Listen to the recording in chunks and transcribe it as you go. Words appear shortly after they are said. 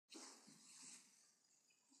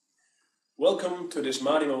Welcome to this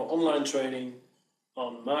MADYMO online training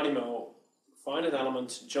on MADYMO finite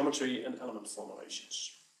element geometry and element formulations.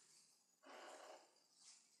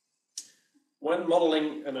 When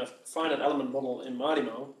modeling a finite element model in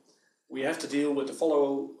MADYMO, we have to deal with the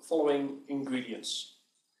following ingredients.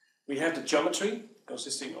 We have the geometry,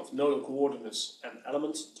 consisting of nodal coordinates and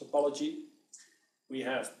element topology. We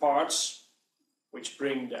have parts, which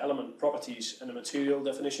bring the element properties and the material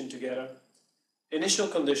definition together. Initial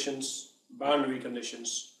conditions, boundary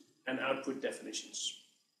conditions, and output definitions.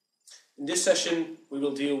 In this session, we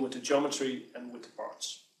will deal with the geometry and with the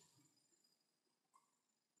parts.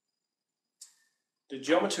 The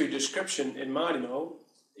geometry description in MADYMO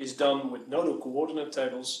is done with nodal coordinate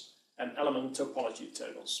tables and element topology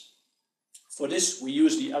tables. For this, we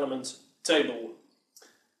use the element table.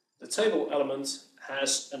 The table element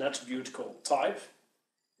has an attribute called type,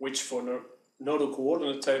 which for nodal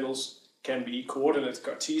coordinate tables can be coordinate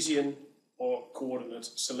Cartesian or coordinate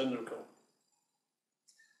cylindrical.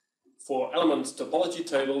 For element topology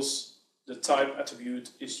tables, the type attribute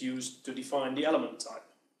is used to define the element type,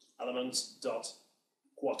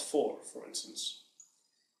 element.quad4, for instance.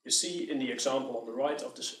 You see in the example on the right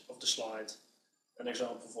of the slide an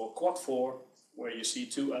example for quad 4, where you see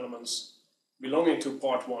two elements belonging to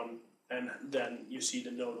part 1, and then you see the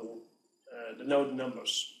node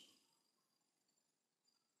numbers.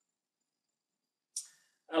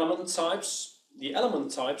 Element types. The element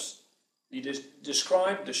types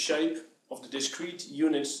describe the shape of the discrete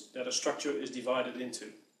units that a structure is divided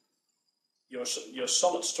into. Your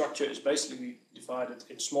solid structure is basically divided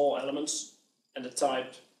in small elements, and the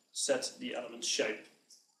type sets the element shape.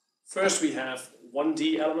 First we have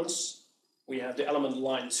 1D elements. We have the element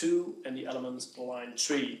line 2 and the element line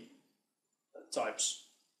 3 types.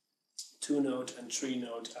 2-node and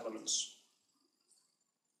 3-node elements.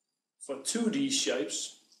 For 2D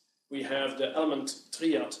shapes, we have the element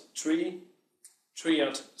triad 3,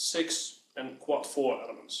 triad 6 and quad 4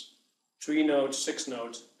 elements. 3-node,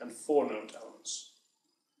 6-node and 4-node elements.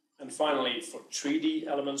 And finally, for 3D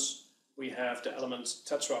elements, we have the element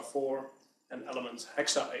tetra 4 and element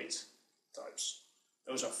hexa 8 types.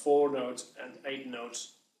 Those are 4-node and 8-node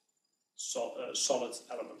solid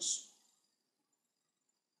elements.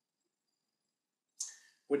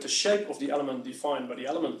 With the shape of the element defined by the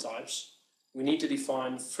element types, we need to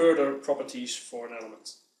define further properties for an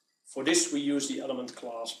element. For this, we use the element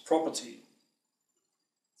class property.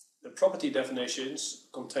 The property definitions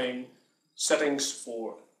contain settings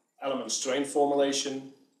for element strain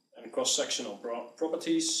formulation and cross-sectional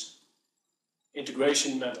properties,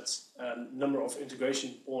 integration methods and number of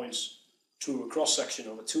integration points through a cross-section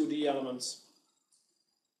of a 2D element,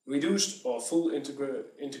 reduced or full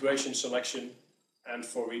integration selection, and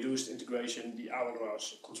for reduced integration, the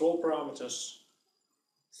hourglass control parameters,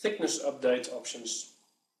 thickness update options,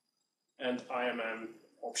 and IMM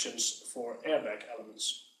options for airbag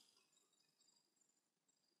elements.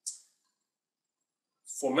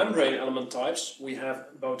 For membrane element types, we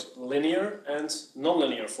have both linear and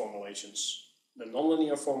nonlinear formulations. The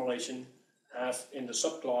nonlinear formulation have in the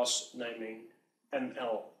subclass naming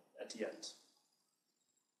NL at the end.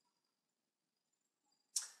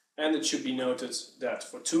 And it should be noted that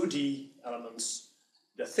for 2D elements,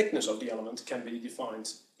 the thickness of the element can be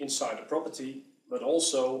defined inside a property, but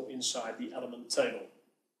also inside the element table.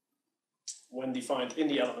 When defined in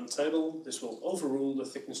the element table, this will overrule the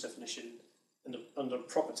thickness definition under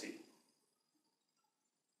property.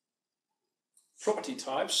 Property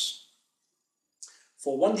types.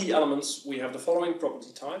 For 1D elements, we have the following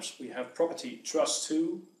property types. We have property truss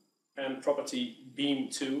 2 and property beam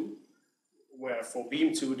 2. Where for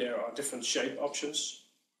beam 2 there are different shape options.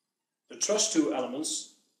 The truss 2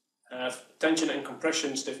 elements have tension and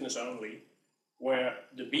compression stiffness only, where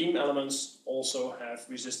the beam elements also have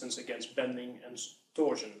resistance against bending and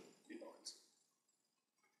torsion defined.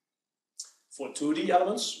 For 2D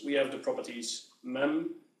elements, we have the properties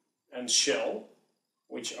mem and shell,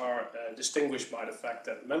 which are distinguished by the fact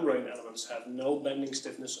that membrane elements have no bending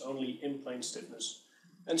stiffness, only in-plane stiffness,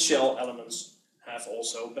 and shell elements have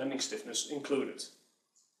also bending stiffness included.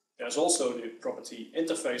 There's also the property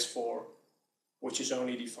interface 4, which is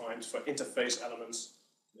only defined for interface elements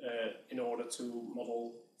in order to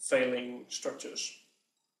model failing structures.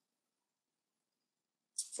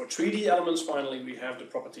 For 3D elements, finally, we have the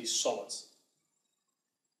property solid.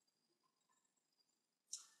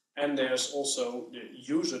 And there's also the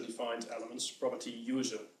user-defined elements, property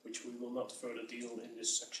user, which we will not further deal in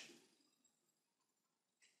this section.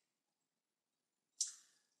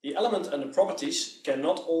 The element and the properties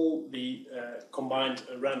cannot all be combined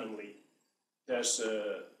randomly. There's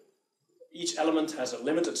each element has a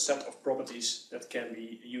limited set of properties that can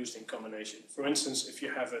be used in combination. For instance, if you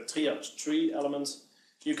have a triad tree element,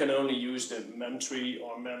 you can only use the mem3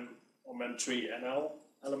 or mem3nl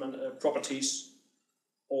element properties,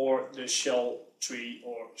 or the shell tree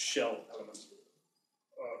or shell element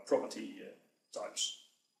property types.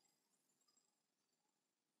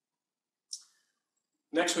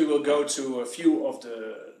 Next we will go to a few of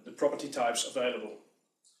the property types available.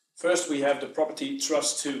 First we have the property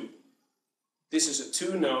truss2. This is a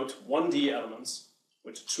 2-node 1D element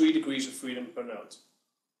with 3 degrees of freedom per node.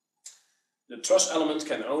 The truss element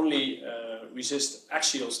can only resist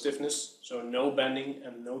axial stiffness, so no bending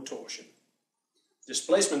and no torsion.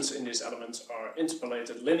 Displacements in this element are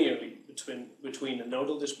interpolated linearly between the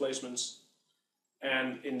nodal displacements,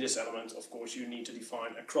 and in this element, of course, you need to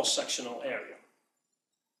define a cross-sectional area.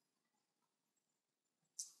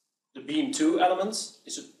 The beam 2 element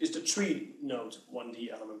is the 3-node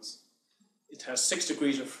 1D element. It has 6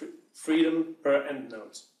 degrees of freedom per end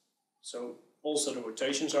node. So also the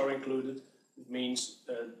rotations are included. It means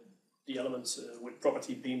the element with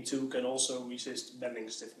property beam 2 can also resist bending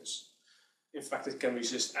stiffness. In fact, it can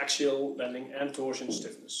resist axial bending and torsion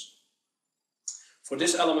stiffness. For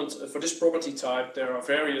this element, for this property type, there are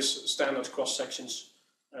various standard cross sections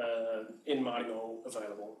in MADYMO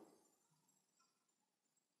available.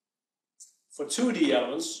 For 2D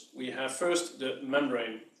elements, we have first the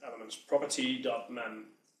membrane elements, property.mem.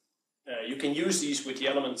 You can use these with the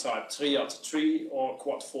element type triad 3 or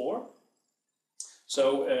quad 4.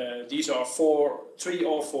 So these are 3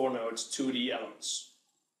 or 4 nodes 2D elements.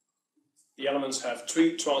 The elements have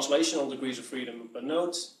 3 translational degrees of freedom per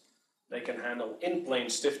node. They can handle in-plane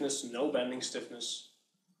stiffness, no bending stiffness.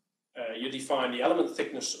 You define the element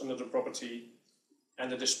thickness under the property,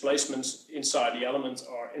 and the displacements inside the element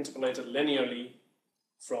are interpolated linearly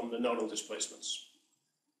from the nodal displacements.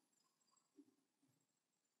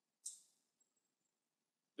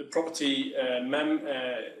 The property mem,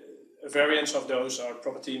 variants of those are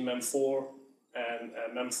property mem4 and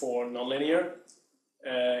mem4 nonlinear.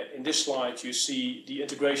 In this slide you see the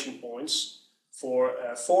integration points. For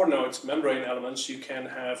 4-node membrane elements you can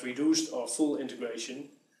have reduced or full integration.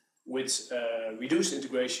 With reduced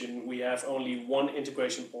integration we have only one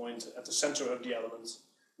integration point at the center of the element,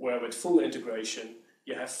 where with full integration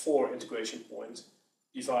you have 4 integration points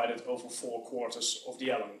divided over 4 quarters of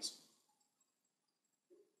the element.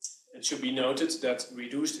 It should be noted that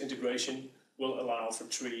reduced integration will allow for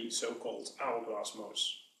 3 so-called hourglass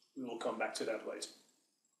modes. We will come back to that later.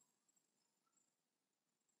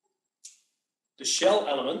 The shell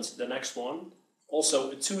element, the next one,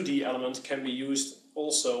 also a 2D element, can be used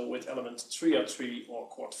also with element triad 3 or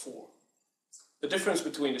quad 4. The difference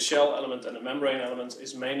between the shell element and the membrane element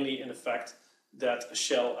is mainly in the fact that a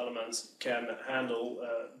shell element can handle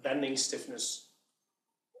bending stiffness,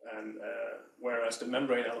 and whereas the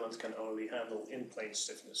membrane element can only handle in-plane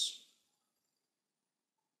stiffness.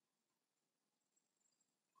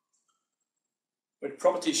 With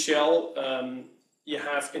property shell, you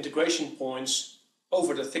have integration points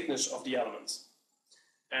over the thickness of the element.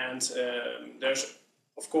 And there's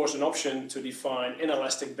of course an option to define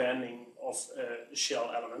inelastic bending of a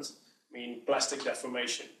shell element, meaning plastic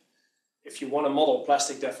deformation. If you want to model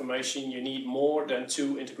plastic deformation, you need more than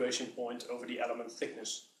 2 integration points over the element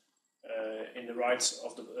thickness. In the right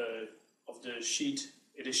of the sheet,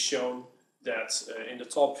 it is shown that in the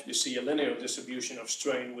top you see a linear distribution of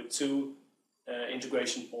strain with 2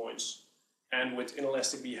 integration points, and with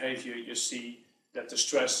inelastic behavior you see that the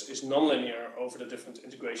stress is nonlinear over the different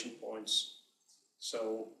integration points.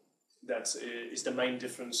 So that is the main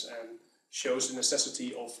difference and shows the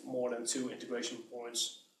necessity of more than 2 integration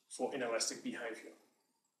points for inelastic behavior.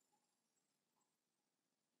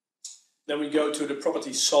 Then we go to the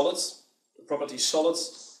property solid. The property solid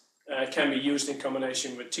can be used in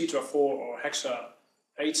combination with tetra4 or hexa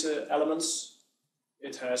 8 elements.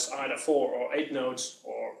 It has either 4 or 8 nodes,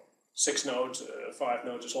 or 6 nodes, 5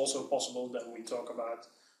 nodes is also possible. Then we talk about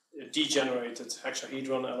degenerated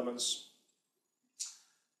hexahedron elements.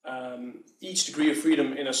 Each degree of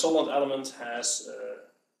freedom in a solid element has,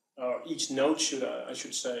 or each node I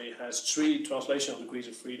should say, has 3 translational degrees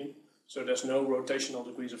of freedom. So there's no rotational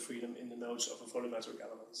degrees of freedom in the nodes of a volumetric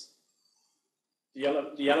element.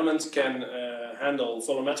 The element can handle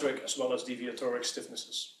volumetric as well as deviatoric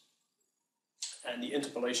stiffnesses. And the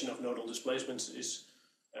interpolation of nodal displacements is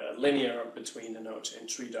linear between the nodes in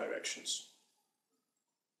 3 directions.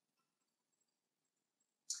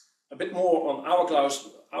 A bit more on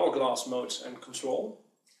hourglass modes and control.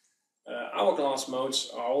 Hourglass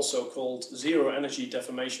modes are also called zero energy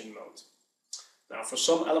deformation mode. Now, for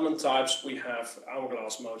some element types, we have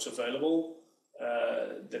hourglass modes available.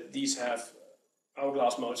 That these have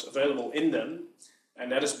hourglass modes available in them,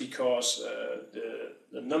 and that is because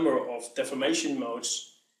the number of deformation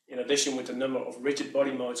modes, in addition with the number of rigid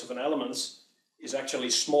body modes of an element, is actually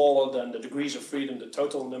smaller than the degrees of freedom, the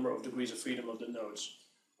total number of degrees of freedom of the nodes.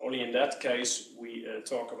 Only in that case we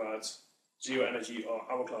talk about zero energy or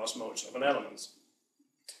hourglass modes of an element.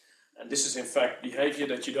 And this is in fact behavior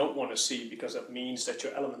that you don't want to see, because that means that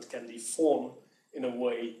your element can deform in a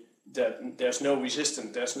way that there's no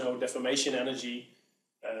resistance, there's no deformation energy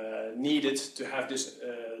needed to have this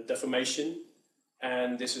deformation,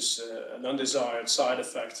 and this is an undesired side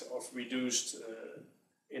effect of reduced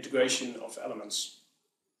integration of elements.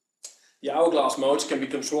 The hourglass modes can be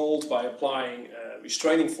controlled by applying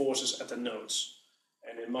restraining forces at the nodes.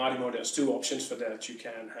 And in MADYMO there's two options for that. You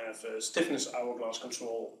can have stiffness hourglass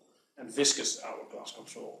control and viscous hourglass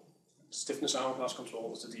control. Stiffness hourglass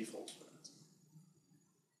control is the default for that.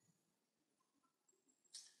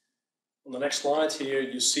 On the next slide here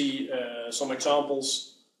you see some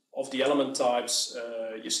examples of the element types.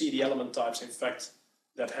 You see the element types in fact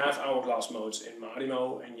that have hourglass modes in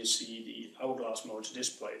MADYMO, and you see the hourglass modes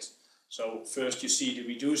displayed. So first you see the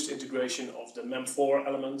reduced integration of the MEM4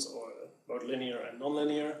 element, or both linear and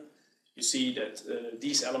nonlinear. You see that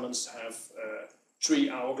these elements have 3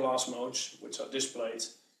 hourglass modes, which are displayed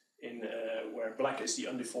in where black is the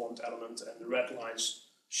undeformed element and the red lines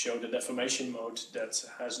show the deformation mode that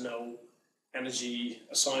has no energy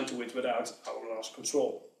assigned to it without hourglass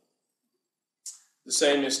control. The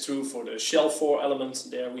same is true for the shell 4 element.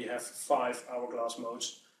 There we have 5 hourglass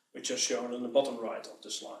modes, which are shown on the bottom right of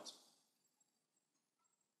the slide.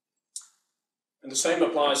 And the same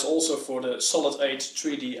applies also for the solid 8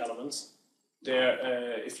 3D element.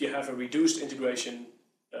 There, if you have a reduced integration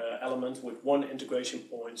element with 1 integration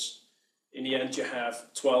point, in the end you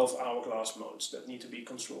have 12 hourglass modes that need to be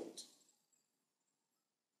controlled.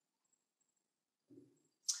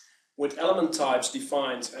 With element types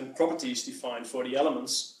defined and properties defined for the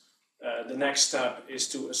elements, the next step is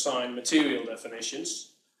to assign material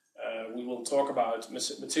definitions. We will talk about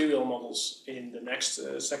material models in the next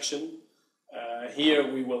section.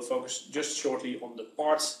 Here we will focus just shortly on the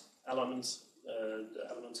part element. The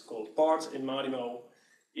element called part in MADYMO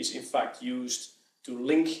is in fact used to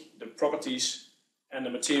link the properties and the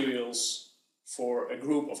materials for a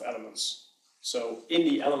group of elements. So in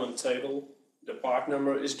the element table, the part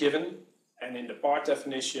number is given, and in the part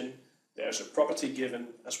definition there's a property given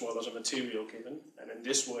as well as a material given, and in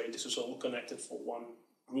this way this is all connected for one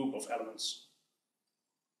group of elements.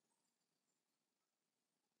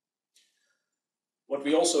 What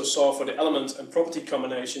we also saw for the element and property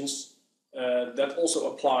combinations, that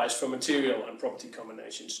also applies for material and property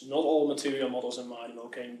combinations. Not all material models in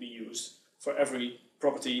MADYMO can be used for every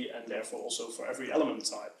property and therefore also for every element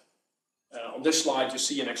type. On this slide you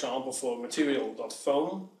see an example for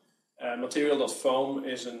material.foam. Material.foam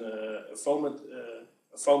is a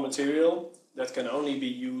foam material that can only be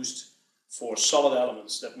used for solid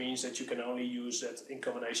elements. That means that you can only use that in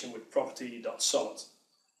combination with property.solid.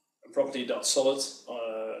 Property.solid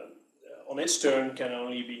on its turn can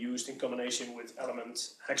only be used in combination with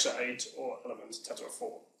element hexa8 or element tetra4.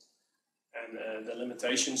 And the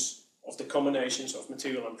limitations of the combinations of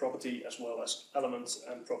material and property as well as element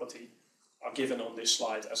and property are given on this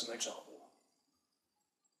slide as an example.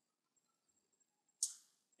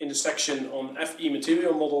 In the section on FE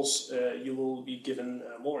material models, you will be given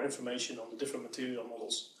more information on the different material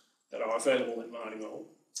models that are available in MADYMO.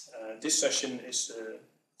 This session is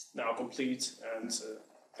now complete, and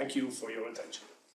thank you for your attention.